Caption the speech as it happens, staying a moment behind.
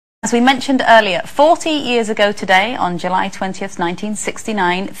As we mentioned earlier, 40 years ago today, on July 20th,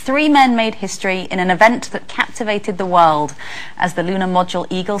 1969, three men made history in an event that captivated the world. As the lunar module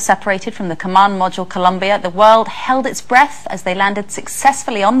Eagle separated from the command module Columbia, the world held its breath as they landed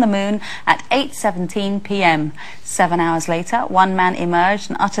successfully on the moon at 8:17 p.m. 7 hours later, one man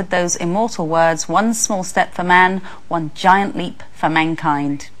emerged and uttered those immortal words, "One small step for man, one giant leap for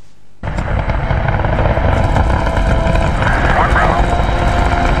mankind."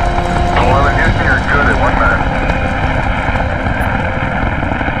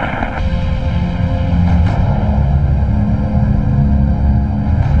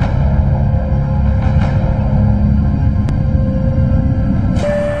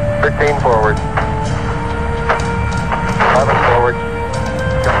 Forward. 11 forward.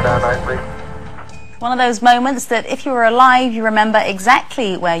 Come down nicely. One of those moments that if you were alive, you remember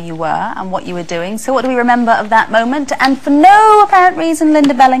exactly where you were and what you were doing. So what do we remember of that moment? And for no apparent reason,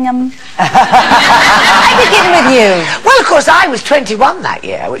 Lynda Bellingham. I begin with you. Well, of course, I was 21 that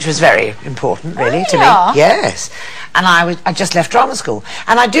year, which was very important, really, to me. Yes. And I just left drama school.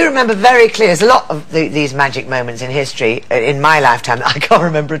 And I do remember very clear, there's a lot of these magic moments in history in my lifetime that I can't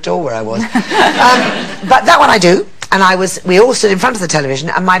remember at all where I was. But that one I do. And we all stood in front of the television,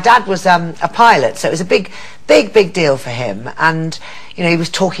 and my dad was a pilot, so it was a big deal for him. And, you know, he was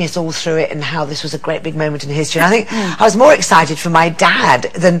talking us all through it and how this was a great big moment in history. And I think I was more excited for my dad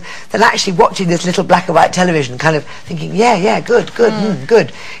than actually watching this little black and white television, kind of thinking, yeah, good,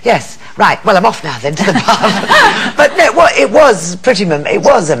 good, yes, right, well, I'm off now then to the pub. But no, it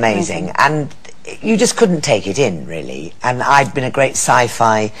was amazing, and you just couldn't take it in, really. And I'd been a great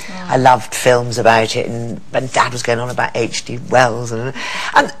sci-fi. I loved films about it, and Dad was going on about H.G. Wells, and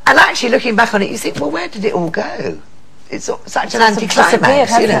actually looking back on it, you think, well, where did it all go? It's such an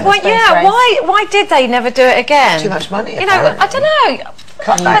anticlimax, you know. Well, yeah. Why did they never do it again? Too much money. You know, I don't know.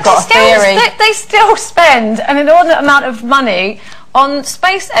 But they still spend an inordinate amount of money on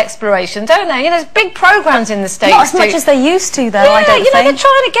space exploration, don't they? You know, there's big programs in the States. Not as much as they used to, though, I don't think. think. They're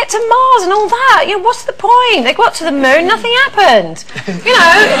trying to get to Mars and all that. You know, what's the point? They got to the moon, nothing happened. You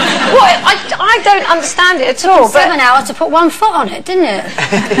know, I don't understand it at all. 7 hours to put 1 foot on it, didn't it?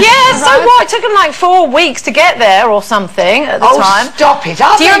 Yeah, so what? It took them like 4 weeks to get there or something at the time. Oh, stop it.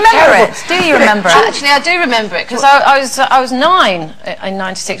 Do you remember it? Do you remember it? Actually, I do remember it, because I was 9 in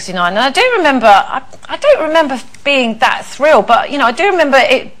 1969, and I do remember, I don't remember being that thrilled, but, you know, I do remember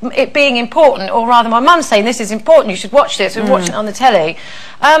it being important, or rather my mum saying, this is important, you should watch this, we're watching it on the telly.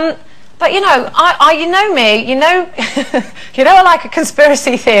 But, you know, you know me, you know, you know I like a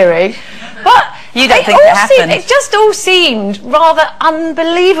conspiracy theory, but you don't think it happened. It just all seemed rather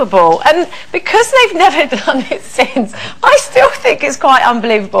unbelievable, and because they've never done it since, I still think it's quite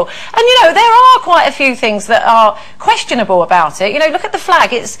unbelievable. And, you know, there are quite a few things that are questionable about it. You know, look at the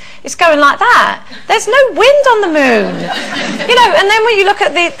flag, it's going like that. There's no wind on the moon. You know, and then when you look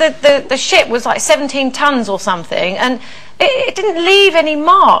at the ship was like 17 tons or something, and it didn't leave any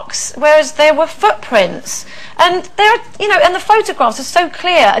marks, whereas there were footprints. And there, you know, and the photographs are so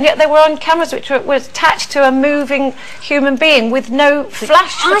clear, and yet they were on cameras which were attached to a moving human being with no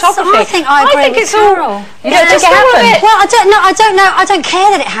flash photography. I think I agree with Carol. You don't think it happened? Well, I don't know. I don't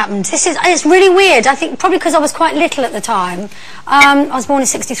care that it happened. It's really weird. I think probably because I was quite little at the time. I was born in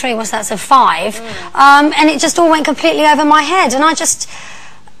 '63. What's that? So 5. And it just all went completely over my head, and I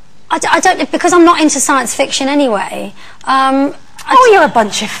don't, because I'm not into science fiction anyway. Oh, you're a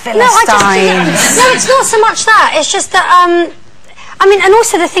bunch of Philistines. No, it's not so much that. It's just that, I mean, and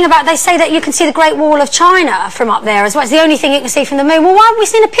also the thing about, they say that you can see the Great Wall of China from up there as well. It's the only thing you can see from the moon. Well, why have we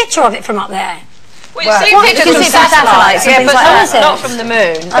seen a picture of it from up there? Well, you see pictures from satellites, yeah, but not from the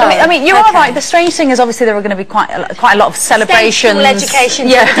moon. I mean, you are right. The strange thing is, obviously, there were going to be quite a lot of celebrations. School education.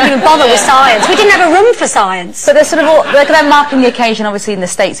 Yeah. We didn't even bother with science. We didn't have a room for science. But they're sort of they're marking the occasion, obviously, in the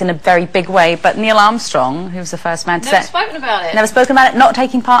States in a very big way. But Neil Armstrong, who was the first man to never spoken about it. Never spoken about it. Not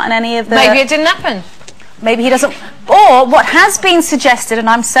taking part in any of the. Maybe it didn't happen. Maybe he doesn't. Or what has been suggested, and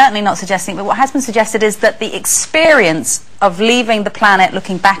I'm certainly not suggesting, but what has been suggested is that the experience of leaving the planet,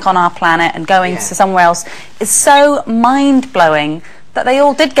 looking back on our planet and going to somewhere else is so mind-blowing that they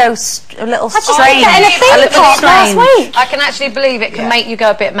all did go a little strange. I can actually believe it can make you go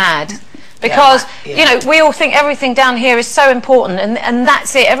a bit mad. Because, you know, we all think everything down here is so important, and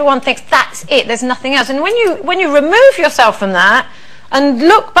that's it. Everyone thinks that's it, there's nothing else. And when you remove yourself from that, and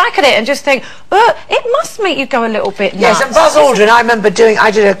look back at it and just think, it must make you go a little bit nuts. Yes, and Buzz Aldrin, I remember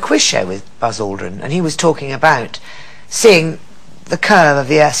I did a quiz show with Buzz Aldrin, and he was talking about seeing the curve of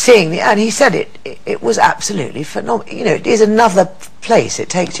the Earth, and he said it was absolutely phenomenal. You know, it is another place it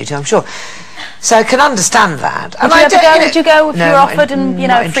takes you to, I'm sure. So I can understand that. Would you ever go? Would you go if No, you were not offered in- and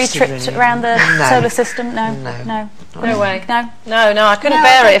not free interested, trips really. around the No. solar system? No, No. No way. No. No, I couldn't No,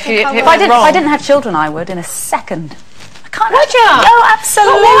 bear I it if think it I went would. If wrong. I didn't have children, I would in a second. I can't. Would you? Oh,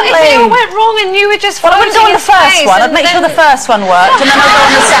 absolutely. But what if it all went wrong and you were just Well, I wouldn't go on floating the in first space one. I'd and make sure then- the first one worked, and then I'd go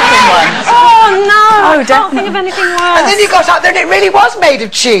on the second one. Oh no! Oh, I can't think of anything worse. And then you got up, then it really was made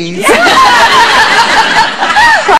of cheese.